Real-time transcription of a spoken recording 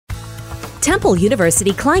Temple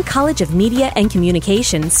University Klein College of Media and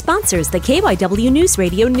Communication sponsors the KYW News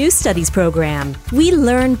Radio News Studies program. We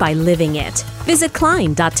learn by living it. Visit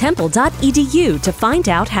klein.temple.edu to find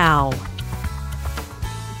out how.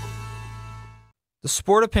 The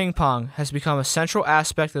sport of ping pong has become a central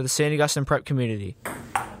aspect of the St. Augustine Prep community.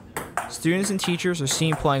 Students and teachers are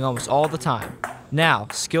seen playing almost all the time. Now,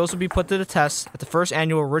 skills will be put to the test at the first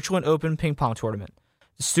annual Richland Open Ping Pong Tournament.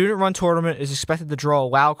 The student-run tournament is expected to draw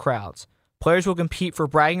loud crowds. Players will compete for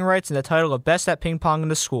bragging rights and the title of Best at Ping Pong in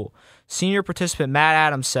the school. Senior participant Matt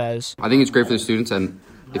Adams says, I think it's great for the students, and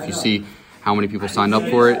if you see how many people signed up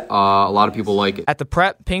for it, a lot of people like it. At the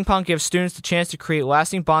Prep, ping pong gives students the chance to create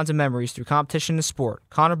lasting bonds and memories through competition and sport.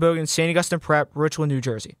 Connor Bogan, St. Augustine Prep, Richland, New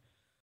Jersey.